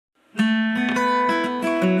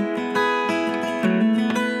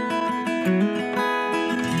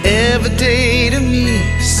Every day to me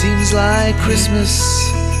seems like Christmas.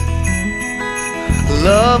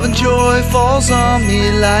 Love and joy falls on me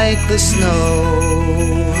like the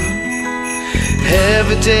snow.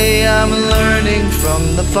 Every day I'm learning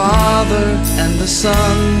from the Father and the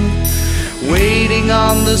Son, waiting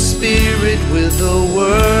on the Spirit with the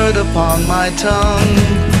Word upon my tongue.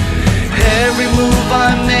 Every move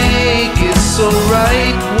I make is so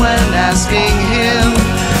right when asking Him.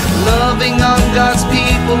 Loving on God's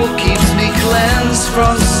people keeps me cleansed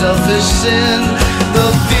from selfish sin.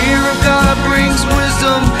 The fear of God brings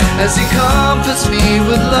wisdom as He comforts me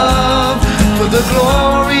with love. For the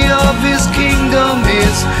glory of His kingdom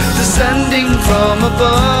is descending from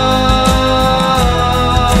above.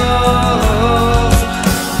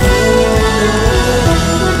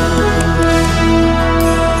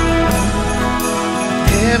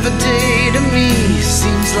 Every day to me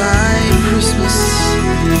seems like Christmas,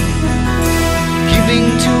 giving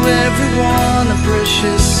to everyone a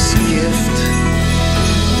precious gift,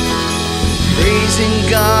 praising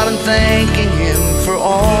God and thanking Him for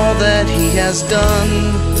all that He has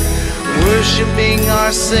done, worshiping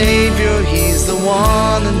our Savior, He's the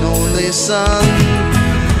one and only Son,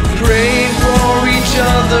 praying for each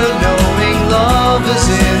other, knowing love is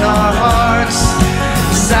in our hearts,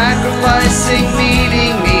 sacrificing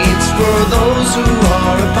meeting needs for those who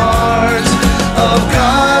are a part of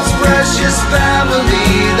God's precious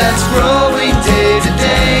family that's growing day to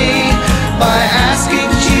day. By asking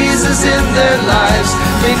Jesus in their lives,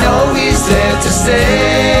 they know He's there to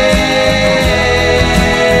stay.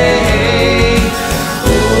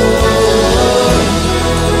 Oh.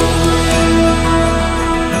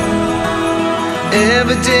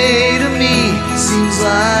 Every day to me seems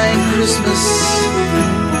like Christmas.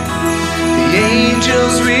 The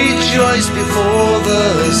angels rejoice before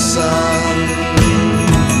the sun.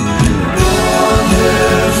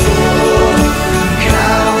 Wonderful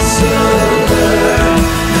Counselor,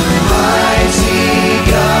 mighty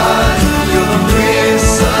God, you're the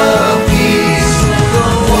Prince of Peace. The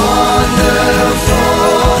wonderful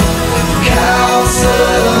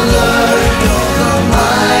Counselor, you're the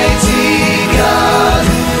mighty God,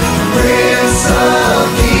 Prince of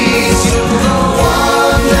Peace. You're the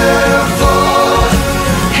wonderful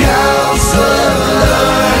Counselor,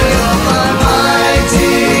 you're the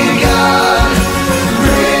mighty God,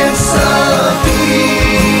 Prince of Peace.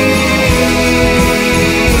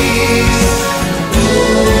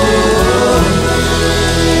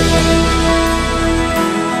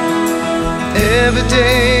 Every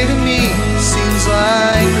day to me seems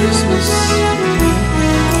like Christmas.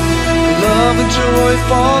 Love and joy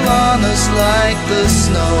fall on us like the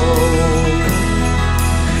snow.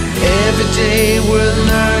 Every day we're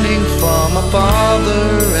learning from our Father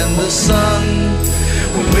and the Son.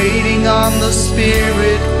 We're waiting on the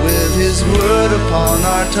Spirit with His Word upon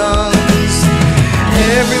our tongues.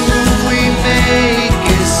 Every move we make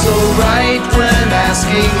is so right when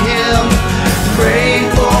asking Him. Praying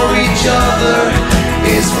for each other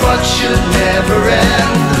is what should never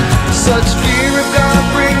end. Such fear of God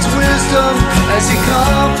brings wisdom as He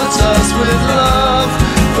comforts us with love.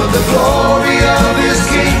 For the glory of His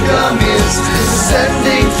kingdom is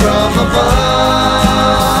descending from above.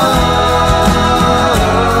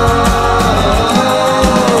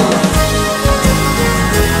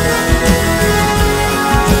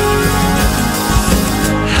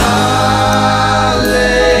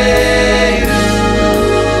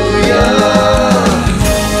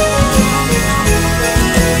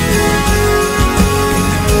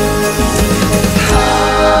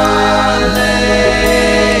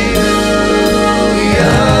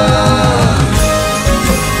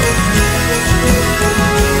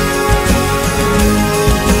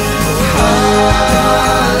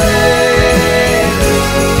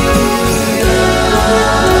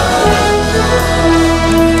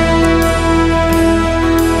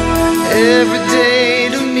 Every day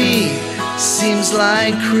to me seems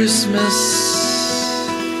like Christmas.